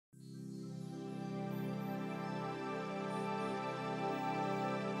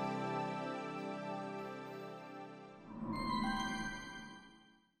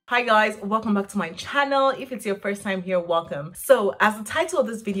Hi guys, welcome back to my channel. If it's your first time here, welcome. So as the title of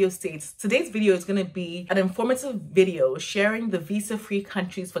this video states, today's video is going to be an informative video sharing the visa-free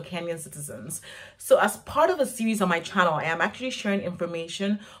countries for Kenyan citizens. So as part of a series on my channel, I am actually sharing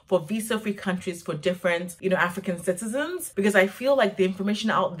information for visa-free countries for different, African citizens, because I feel like the information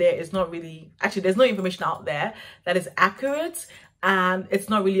out there is not really, actually there's no information out there that is accurate and it's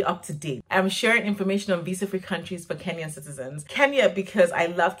not really up to date. I'm sharing information on visa-free countries for Kenyan citizens. Kenya, because I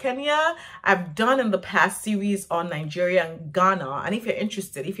love Kenya. I've done in the past series on Nigeria and Ghana. And if you're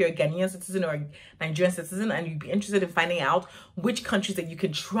interested, if you're a Ghanaian citizen or a Nigerian citizen and you'd be interested in finding out which countries that you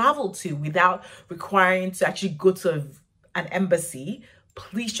can travel to without requiring to actually go to an embassy,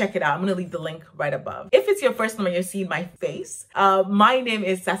 please check it out. I'm going to leave the link right above. If it's your first time and you're seeing my face, my name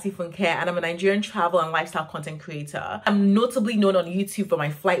is Sassy Funke and I'm a Nigerian travel and lifestyle content creator. I'm notably known on YouTube for my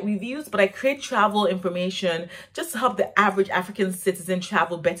flight reviews, but I create travel information just to help the average African citizen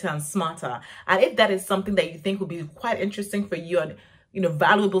travel better and smarter. And if that is something that you think would be quite interesting for you and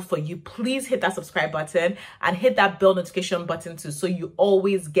valuable for you, please hit that subscribe button and hit that bell notification button too, so you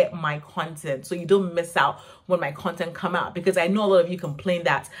always get my content, so you don't miss out when my content come out. Because I know a lot of you complain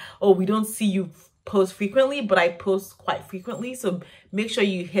that, oh, we don't see you post frequently, but I post quite frequently, so make sure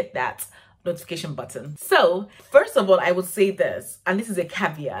you hit that notification button. So first of all, I would say this, and this is a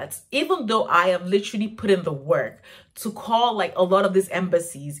caveat, even though I have literally put in the work to call like a lot of these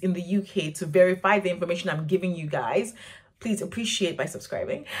embassies in the UK to verify the information I'm giving you guys, please appreciate by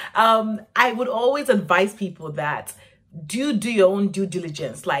subscribing. I would always advise people that do your own due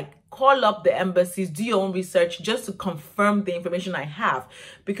diligence, like call up the embassies, do your own research just to confirm the information I have.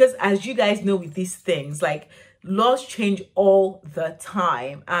 Because as you guys know with these things, like laws change all the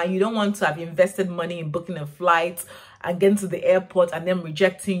time. You don't want to have invested money in booking a flight and getting to the airport and then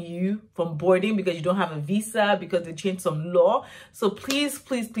rejecting you from boarding because you don't have a visa because they changed some law. So please,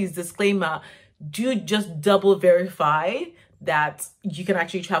 disclaimer, do just double verify that you can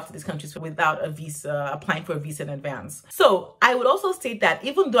actually travel to these countries without a visa, applying for a visa in advance. So I would also state that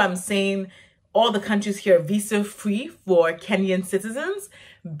even though I'm saying all the countries here are visa free for Kenyan citizens,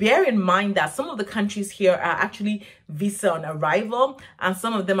 bear in mind that some of the countries here are actually visa on arrival and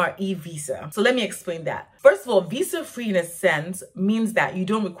some of them are e-visa. So let me explain that. First of all, visa free in a sense means that you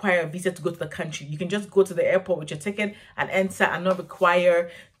don't require a visa to go to the country. You can just go to the airport with your ticket and enter and not require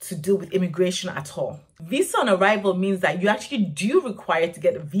to deal with immigration at all. Visa on arrival means that you actually do require to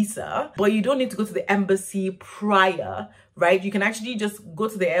get a visa, but you don't need to go to the embassy prior, right? You can actually just go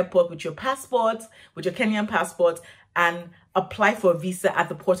to the airport with your passport, with your Kenyan passport, and apply for a visa at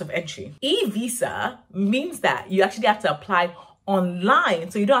the port of entry. E-visa means that you actually have to apply online,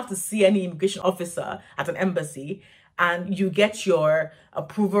 so you don't have to see any immigration officer at an embassy, and you get your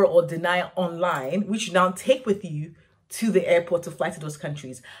approval or denial online, which you now take with you to the airport to fly to those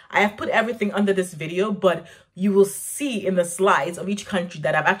countries. I have put everything under this video, but you will see in the slides of each country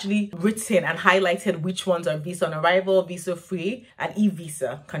that I've actually written and highlighted which ones are visa on arrival, visa free, and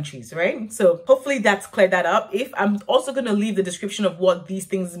e-visa countries, right? So hopefully that's cleared that up. I'm also going to leave the description of what these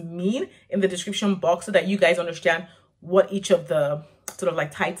things mean in the description box so that you guys understand what each of the sort of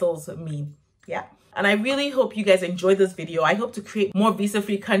like titles mean. Yeah. And I really hope you guys enjoyed this video. I hope to create more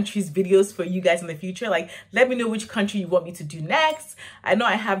visa-free countries videos for you guys in the future. Like, let me know which country you want me to do next. I know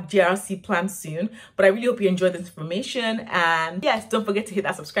I have DRC planned soon, but I really hope you enjoyed this information. And yes, don't forget to hit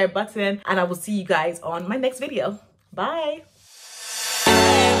that subscribe button. And I will see you guys on my next video. Bye.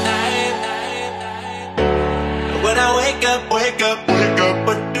 When I wake up,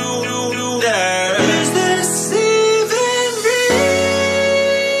 what do there? Is this even real?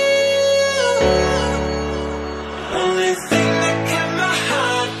 Only thing that kept my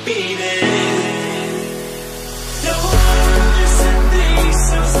heart beating. No one listen, things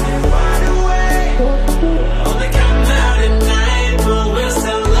so stay wide awake. Only come out at night, but we're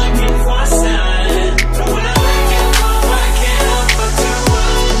still looking for a sign. But when I wake up, I can't help but to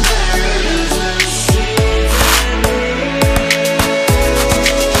wonder, is this even real?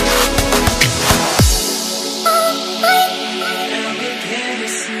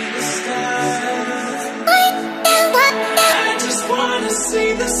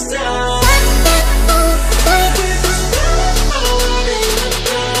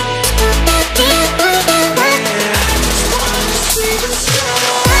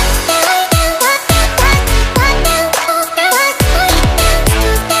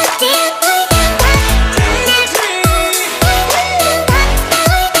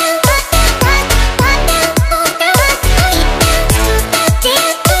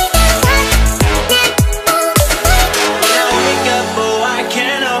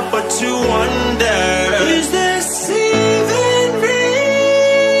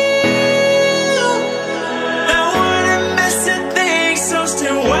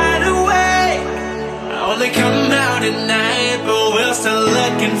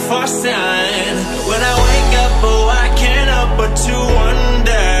 looking for sign. When I wake up, oh, I can't help but to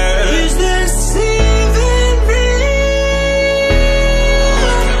wonder, is this even real?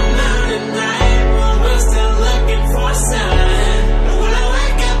 Come out at night, but we're still looking for sign. When I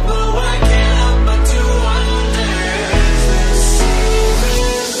wake up, oh, I can't help but to wonder, is this even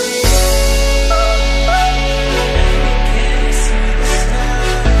real? Can't see the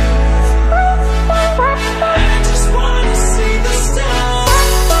stars. I just wanna see the stars.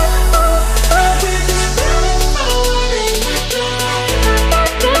 With this telephone in my dark.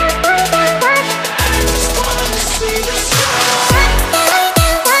 I just wanna see the stars.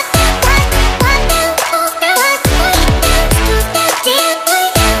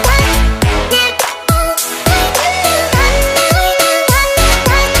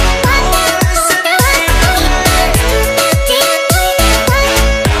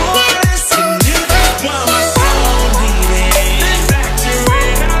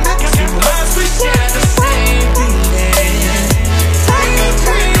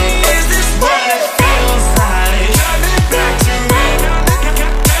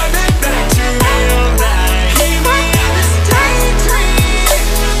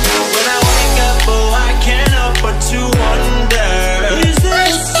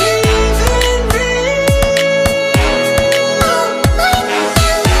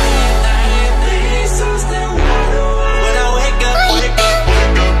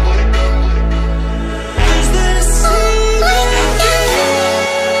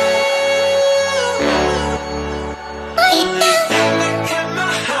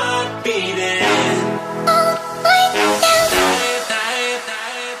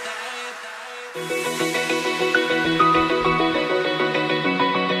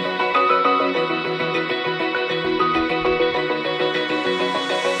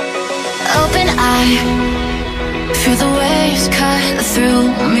 Open eye, feel the waves cut through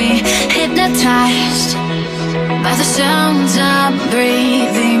me, hypnotized by the sounds I'm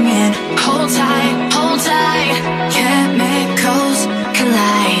breathing in. Hold tight, chemicals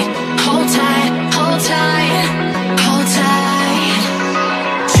collide. Hold tight, hold tight, hold tight.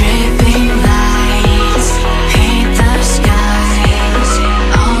 Dripping lights paint the skies,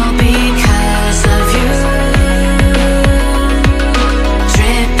 all because of you.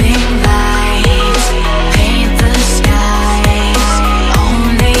 Dripping lights paint the skies,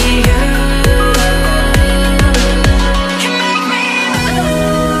 only you can make me.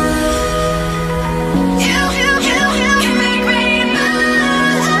 You can make me.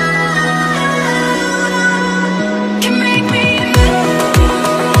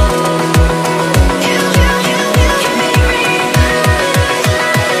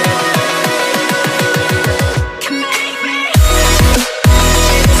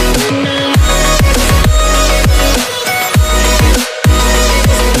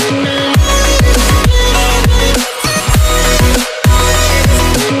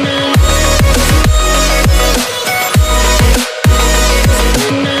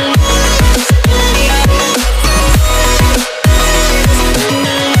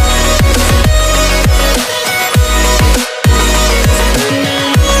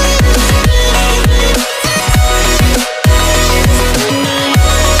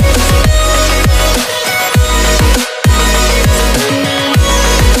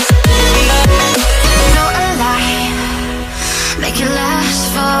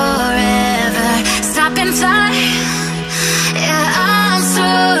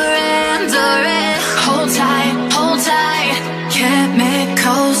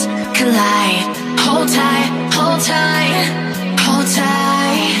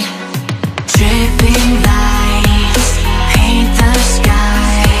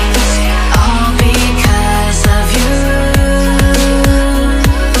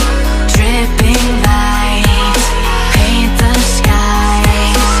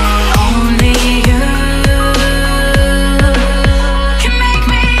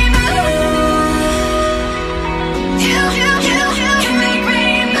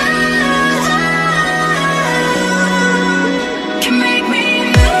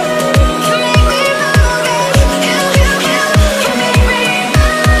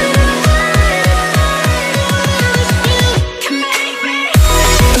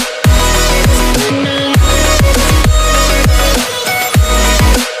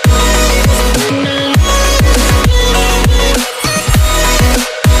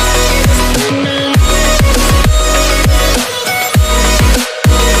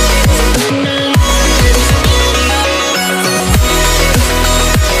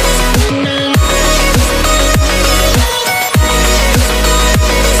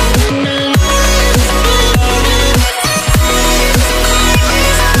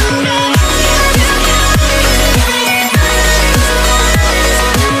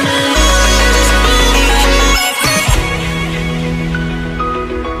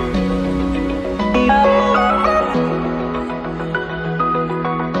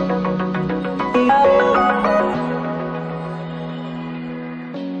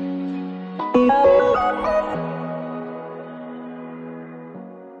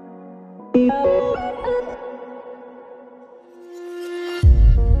 There's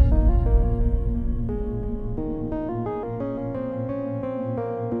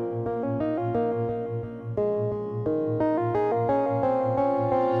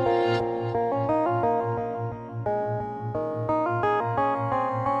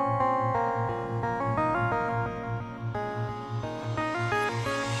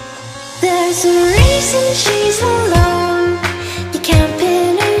a reason she's alone. You can't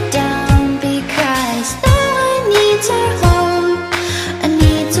pin her down because no one needs her home and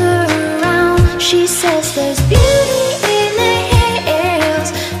needs her around. She says there's beauty in the hills,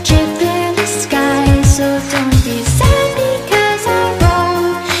 chip in the sky. So don't be sad because I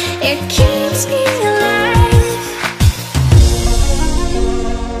roam. It keeps me alive.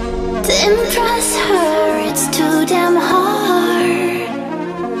 To impress her, it's too damn hard.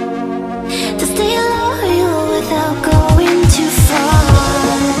 To stay loyal without going too far.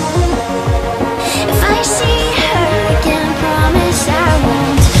 If I see her again, promise I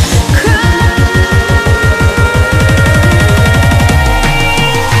won't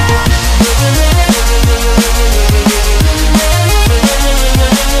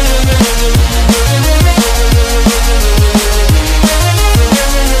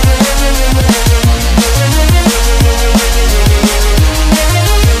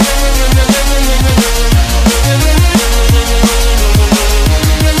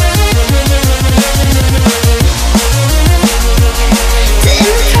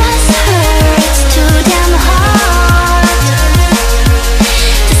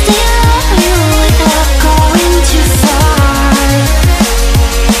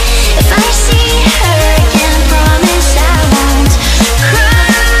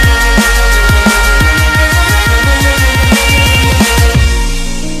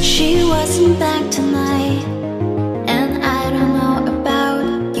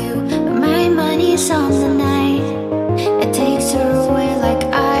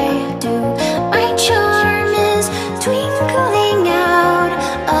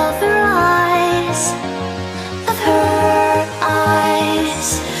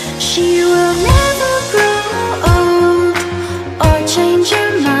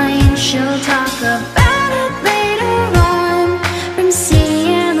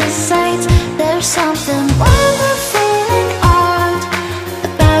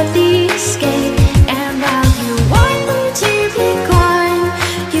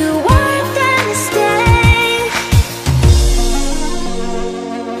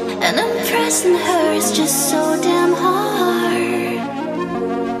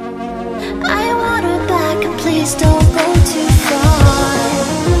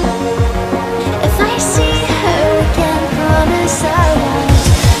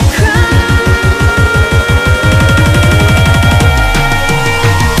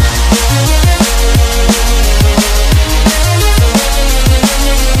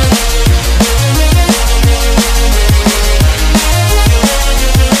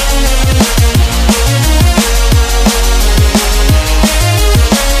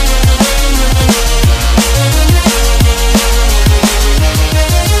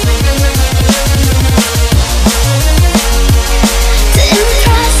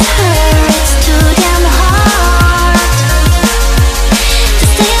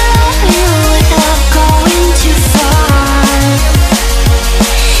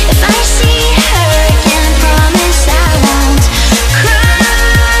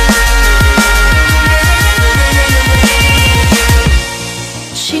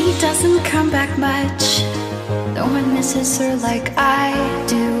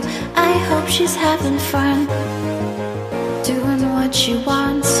she's having fun, doing what she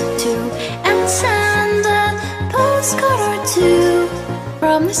wants to, and send a postcard or two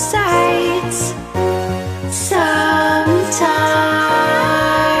from the sights sometime.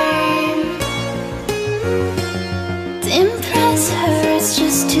 To impress her, it's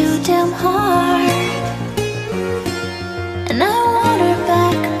just too damn hard, and I want her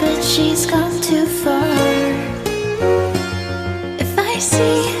back, but she's gone too far. If I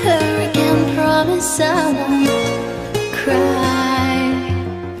see her again, promise I won't cry.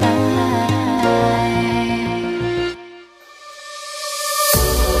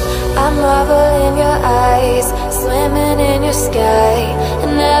 I'm marvel in your eyes, swimming in your sky.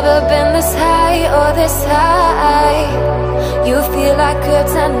 I've never been this high or this high. You feel like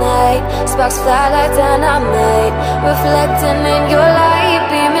kryptonite, sparks fly like dynamite, reflecting in your light.